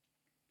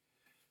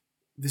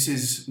This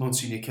is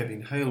Monsignor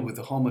Kevin Hale with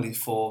the homily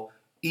for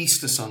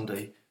Easter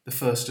Sunday, the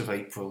 1st of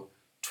April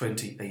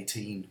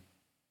 2018.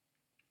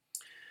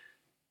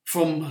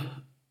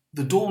 From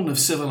the dawn of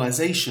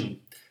civilization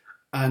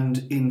and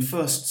in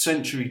first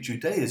century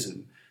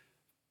Judaism,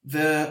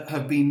 there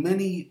have been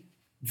many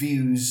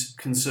views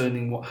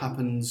concerning what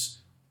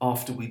happens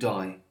after we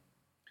die.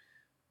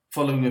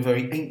 Following a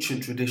very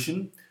ancient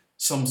tradition,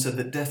 some said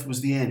that death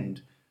was the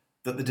end,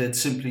 that the dead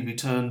simply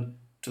return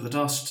to the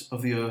dust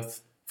of the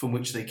earth from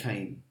which they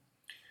came.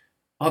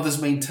 Others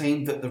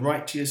maintained that the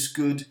righteous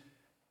good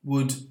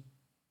would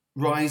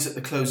rise at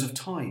the close of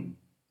time.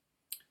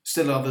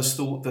 Still others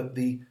thought that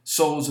the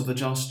souls of the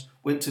just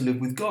went to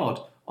live with God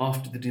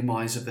after the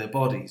demise of their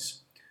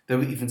bodies. There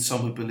were even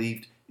some who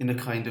believed in a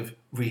kind of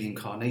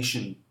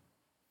reincarnation.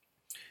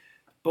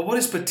 But what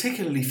is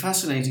particularly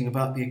fascinating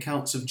about the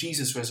accounts of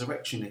Jesus'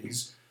 resurrection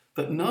is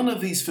that none of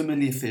these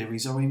familiar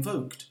theories are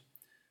invoked.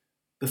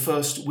 The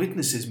first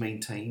witnesses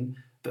maintain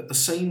that the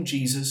same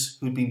Jesus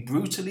who had been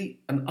brutally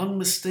and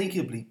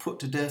unmistakably put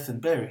to death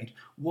and buried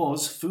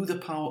was, through the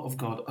power of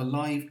God,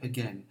 alive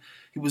again.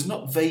 He was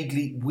not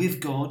vaguely with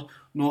God,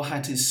 nor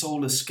had his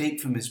soul escaped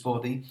from his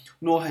body,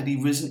 nor had he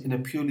risen in a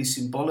purely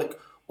symbolic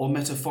or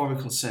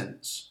metaphorical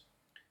sense.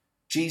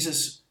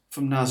 Jesus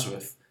from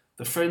Nazareth,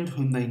 the friend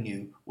whom they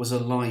knew, was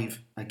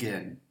alive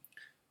again.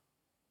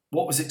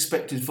 What was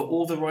expected for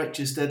all the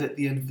righteous dead at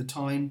the end of the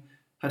time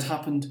had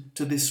happened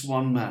to this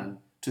one man,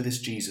 to this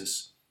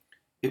Jesus.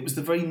 It was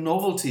the very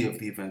novelty of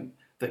the event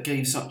that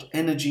gave such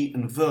energy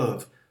and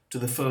verve to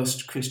the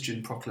first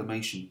Christian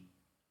proclamation.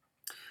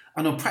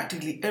 And on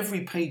practically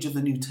every page of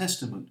the New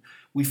Testament,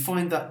 we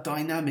find that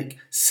dynamic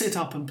sit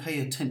up and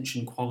pay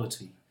attention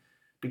quality,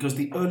 because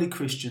the early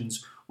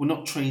Christians were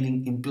not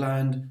training in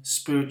bland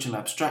spiritual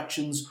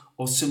abstractions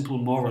or simple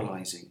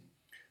moralizing.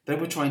 They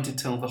were trying to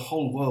tell the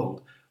whole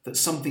world that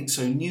something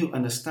so new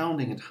and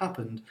astounding had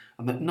happened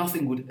and that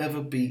nothing would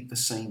ever be the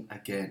same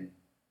again.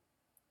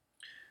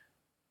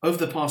 Over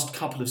the past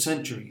couple of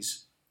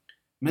centuries,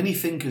 many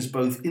thinkers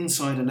both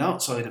inside and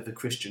outside of the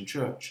Christian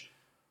church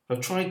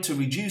have tried to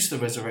reduce the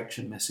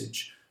resurrection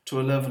message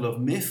to a level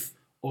of myth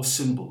or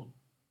symbol.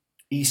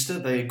 Easter,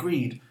 they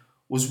agreed,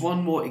 was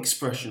one more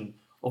expression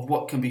of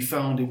what can be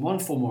found in one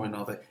form or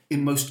another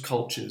in most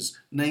cultures,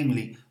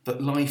 namely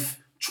that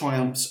life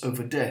triumphs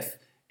over death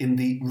in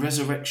the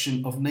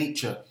resurrection of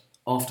nature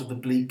after the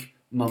bleak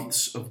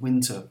months of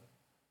winter.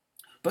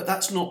 But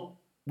that's not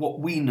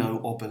what we know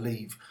or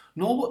believe,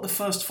 nor what the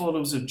first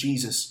followers of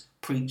Jesus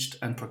preached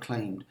and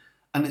proclaimed,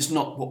 and it's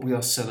not what we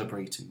are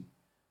celebrating.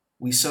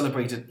 We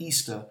celebrate at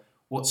Easter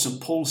what St.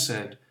 Paul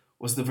said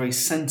was the very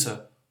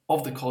centre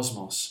of the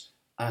cosmos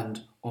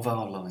and of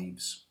our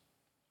lives.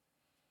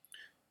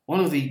 One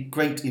of the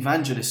great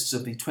evangelists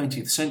of the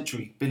 20th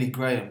century, Billy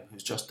Graham,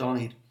 who's just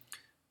died,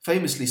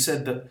 famously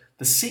said that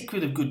the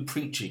secret of good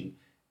preaching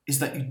is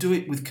that you do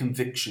it with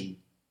conviction.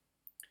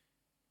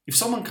 If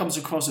someone comes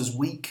across as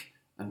weak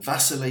and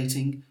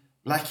vacillating,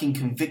 lacking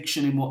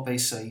conviction in what they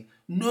say,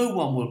 no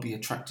one will be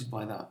attracted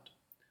by that.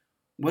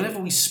 Whenever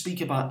we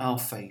speak about our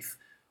faith,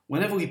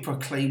 whenever we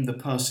proclaim the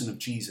person of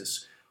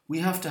Jesus, we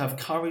have to have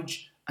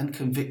courage and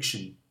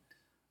conviction.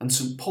 And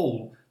St.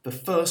 Paul, the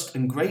first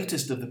and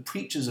greatest of the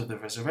preachers of the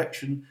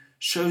resurrection,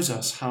 shows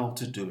us how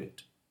to do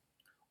it.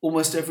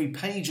 Almost every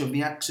page of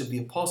the Acts of the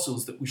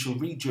Apostles that we shall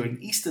read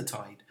during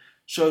Eastertide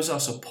shows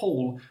us a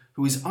Paul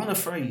who is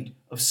unafraid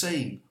of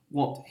saying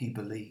what he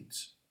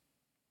believes.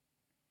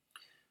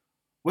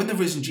 When the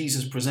risen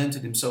Jesus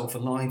presented himself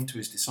alive to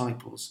his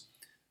disciples,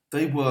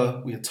 they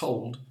were, we are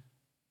told,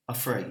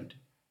 afraid.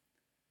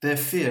 Their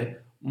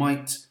fear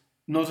might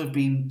not have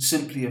been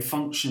simply a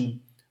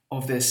function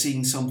of their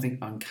seeing something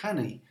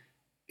uncanny.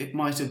 It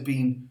might have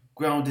been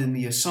grounded in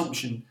the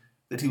assumption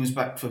that he was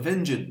back for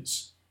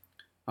vengeance.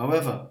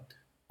 However,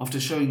 after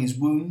showing his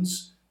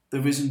wounds, the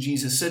risen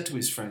Jesus said to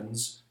his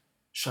friends,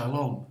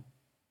 "Shalom,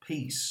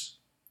 peace."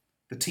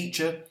 The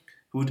teacher,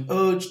 who had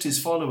urged his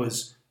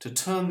followers to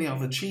turn the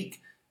other cheek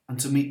and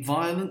to meet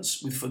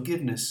violence with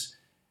forgiveness,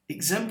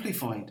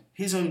 exemplified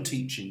his own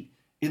teaching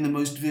in the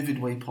most vivid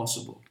way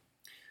possible.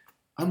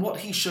 And what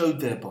he showed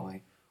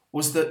thereby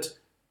was that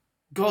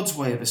God's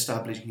way of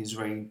establishing his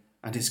reign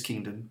and his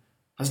kingdom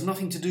has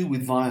nothing to do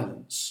with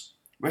violence,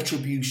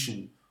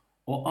 retribution,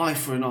 or eye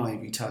for an eye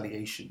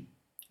retaliation.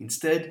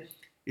 Instead,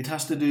 it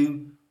has to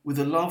do with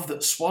a love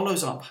that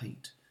swallows up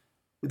hate,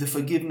 with a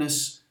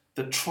forgiveness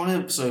that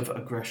triumphs over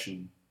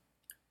aggression.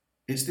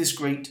 It's this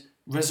great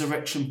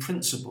resurrection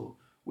principle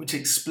which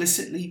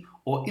explicitly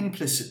or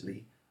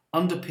implicitly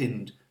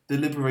underpinned the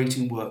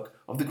liberating work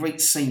of the great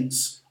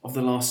saints of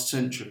the last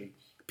century,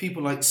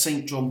 people like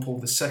St. John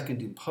Paul II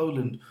in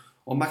Poland,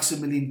 or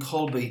Maximilian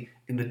Kolbe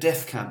in the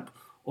death camp,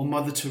 or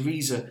Mother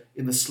Teresa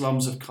in the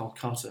slums of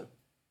Calcutta.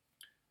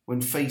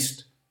 When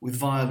faced with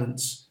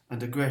violence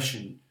and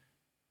aggression,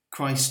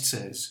 Christ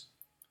says,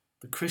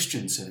 the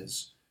Christian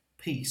says,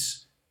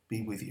 "Peace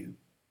be with you."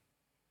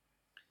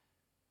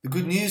 The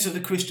good news of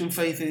the Christian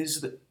faith is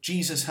that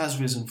Jesus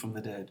has risen from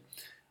the dead,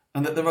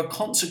 and that there are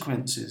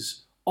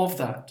consequences of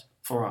that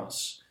for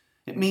us.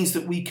 It means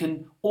that we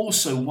can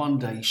also one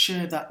day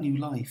share that new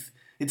life.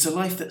 It's a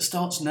life that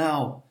starts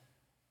now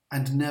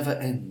and never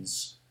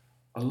ends.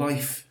 A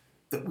life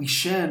that we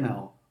share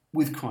now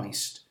with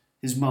Christ,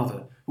 his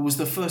mother, who was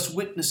the first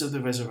witness of the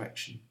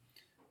resurrection,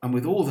 and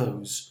with all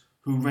those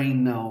who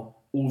reign now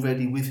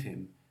already with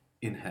him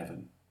in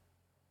heaven.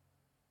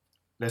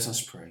 Let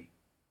us pray.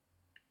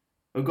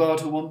 O God,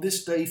 who on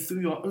this day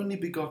through your only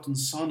begotten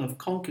Son have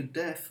conquered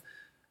death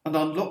and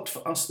unlocked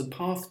for us the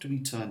path to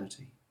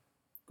eternity,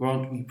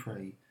 grant, we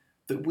pray,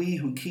 that we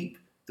who keep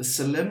the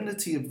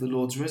solemnity of the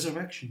Lord's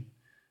resurrection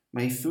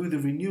may, through the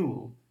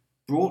renewal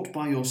brought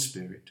by your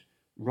Spirit,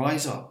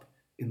 rise up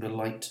in the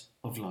light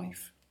of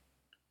life.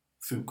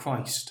 Through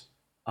Christ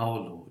our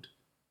Lord.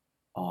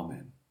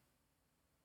 Amen.